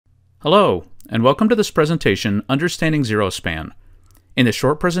Hello, and welcome to this presentation, Understanding Zero Span. In this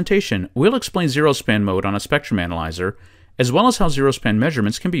short presentation, we'll explain zero span mode on a spectrum analyzer, as well as how zero span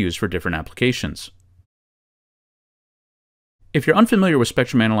measurements can be used for different applications. If you're unfamiliar with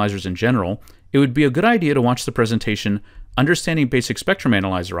spectrum analyzers in general, it would be a good idea to watch the presentation, Understanding Basic Spectrum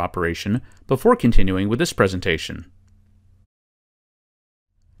Analyzer Operation, before continuing with this presentation.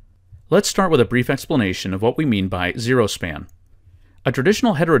 Let's start with a brief explanation of what we mean by zero span. A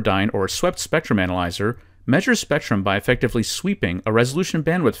traditional heterodyne or swept spectrum analyzer measures spectrum by effectively sweeping a resolution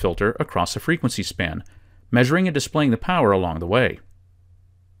bandwidth filter across a frequency span, measuring and displaying the power along the way.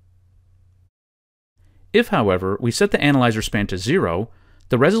 If, however, we set the analyzer span to 0,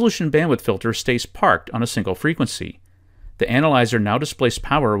 the resolution bandwidth filter stays parked on a single frequency. The analyzer now displays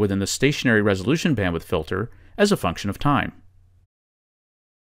power within the stationary resolution bandwidth filter as a function of time.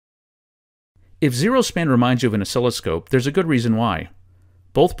 If zero span reminds you of an oscilloscope, there's a good reason why.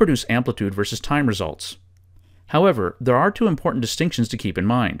 Both produce amplitude versus time results. However, there are two important distinctions to keep in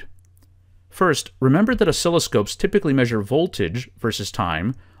mind. First, remember that oscilloscopes typically measure voltage versus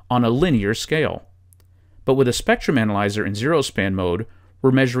time on a linear scale. But with a spectrum analyzer in zero span mode, we're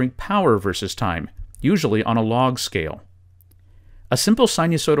measuring power versus time, usually on a log scale. A simple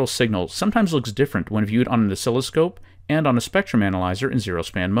sinusoidal signal sometimes looks different when viewed on an oscilloscope and on a spectrum analyzer in zero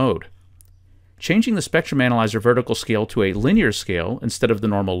span mode. Changing the spectrum analyzer vertical scale to a linear scale instead of the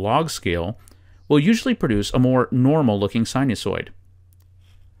normal log scale will usually produce a more normal-looking sinusoid.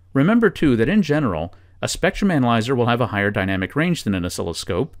 Remember, too, that in general, a spectrum analyzer will have a higher dynamic range than an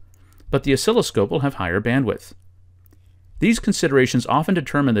oscilloscope, but the oscilloscope will have higher bandwidth. These considerations often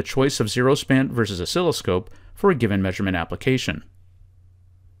determine the choice of zero span versus oscilloscope for a given measurement application.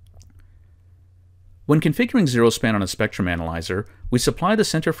 When configuring zero span on a spectrum analyzer, we supply the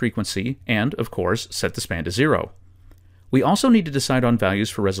center frequency and, of course, set the span to 0. We also need to decide on values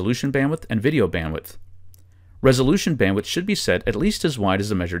for resolution bandwidth and video bandwidth. Resolution bandwidth should be set at least as wide as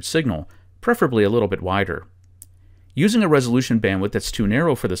the measured signal, preferably a little bit wider. Using a resolution bandwidth that's too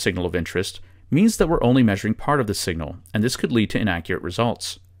narrow for the signal of interest means that we're only measuring part of the signal, and this could lead to inaccurate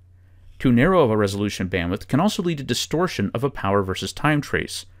results. Too narrow of a resolution bandwidth can also lead to distortion of a power versus time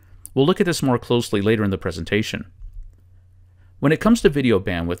trace. We'll look at this more closely later in the presentation. When it comes to video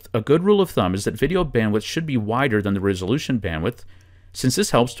bandwidth, a good rule of thumb is that video bandwidth should be wider than the resolution bandwidth, since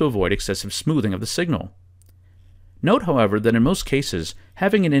this helps to avoid excessive smoothing of the signal. Note, however, that in most cases,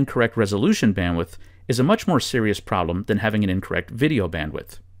 having an incorrect resolution bandwidth is a much more serious problem than having an incorrect video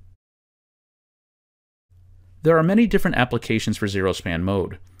bandwidth. There are many different applications for zero span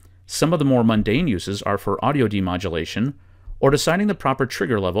mode. Some of the more mundane uses are for audio demodulation, or deciding the proper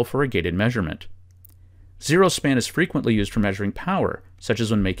trigger level for a gated measurement. Zero span is frequently used for measuring power, such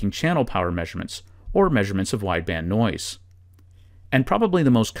as when making channel power measurements, or measurements of wideband noise. And probably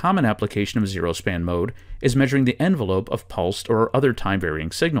the most common application of zero span mode is measuring the envelope of pulsed or other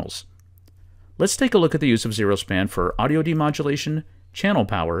time-varying signals. Let's take a look at the use of zero span for audio demodulation, channel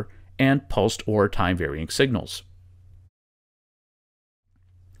power, and pulsed or time-varying signals.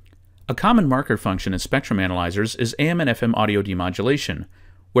 A common marker function in spectrum analyzers is AM and FM audio demodulation,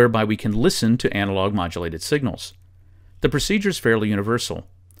 whereby we can listen to analog modulated signals. The procedure is fairly universal.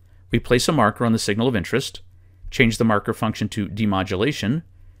 We place a marker on the signal of interest, change the marker function to demodulation,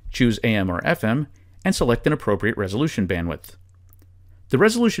 choose AM or FM, and select an appropriate resolution bandwidth. The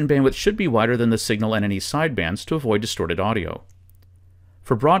resolution bandwidth should be wider than the signal and any sidebands to avoid distorted audio.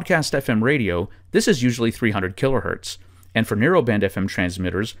 For broadcast FM radio, this is usually 300 kHz, and for narrowband FM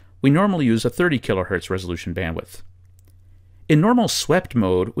transmitters, we normally use a 30 kHz resolution bandwidth. In normal swept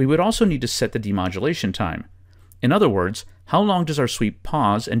mode, we would also need to set the demodulation time. In other words, how long does our sweep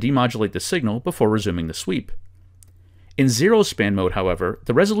pause and demodulate the signal before resuming the sweep? In zero span mode, however,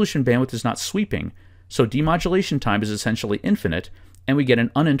 the resolution bandwidth is not sweeping, so demodulation time is essentially infinite, and we get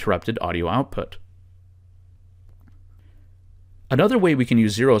an uninterrupted audio output. Another way we can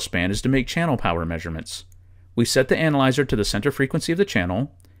use zero span is to make channel power measurements. We set the analyzer to the center frequency of the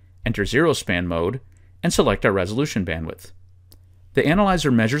channel, enter zero span mode, and select our resolution bandwidth. The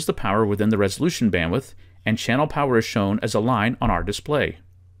analyzer measures the power within the resolution bandwidth, and channel power is shown as a line on our display.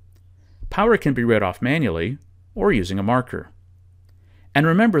 Power can be read off manually, or using a marker. And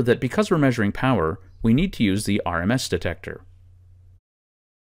remember that because we're measuring power, we need to use the RMS detector.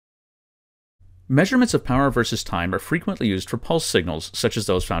 Measurements of power versus time are frequently used for pulse signals, such as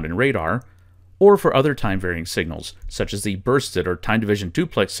those found in radar, or for other time-varying signals, such as the bursted or time-division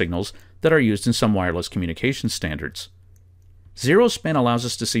duplex signals that are used in some wireless communication standards. Zero span allows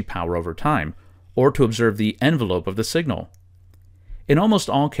us to see power over time, or to observe the envelope of the signal. In almost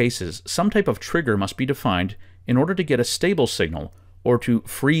all cases, some type of trigger must be defined in order to get a stable signal, or to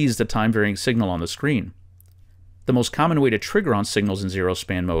freeze the time-varying signal on the screen. The most common way to trigger on signals in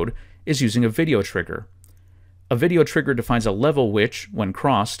zero-span mode is using a video trigger. A video trigger defines a level which, when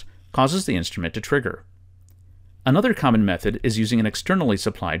crossed, causes the instrument to trigger. Another common method is using an externally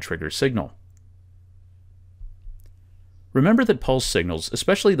supplied trigger signal. Remember that pulse signals,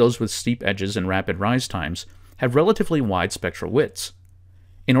 especially those with steep edges and rapid rise times, have relatively wide spectral widths.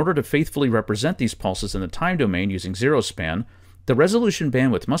 In order to faithfully represent these pulses in the time domain using zero-span, the resolution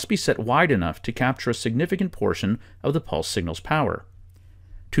bandwidth must be set wide enough to capture a significant portion of the pulse signal's power.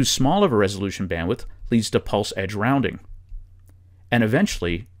 Too small of a resolution bandwidth leads to pulse edge rounding, and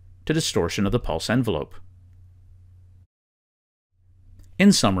eventually to distortion of the pulse envelope.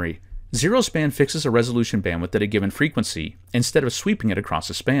 In summary, zero-span fixes a resolution bandwidth at a given frequency instead of sweeping it across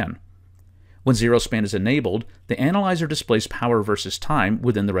a span. When zero-span is enabled, the analyzer displays power versus time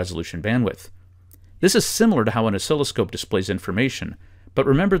within the resolution bandwidth. This is similar to how an oscilloscope displays information, but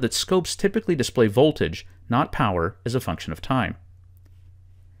remember that scopes typically display voltage, not power, as a function of time.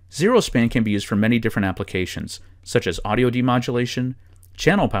 Zero-span can be used for many different applications, such as audio demodulation,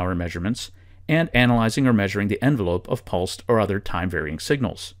 channel power measurements, and analyzing or measuring the envelope of pulsed or other time-varying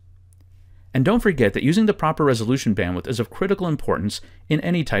signals. And don't forget that using the proper resolution bandwidth is of critical importance in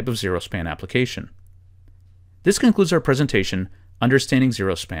any type of zero-span application. This concludes our presentation, Understanding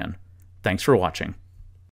Zero-Span. Thanks for watching.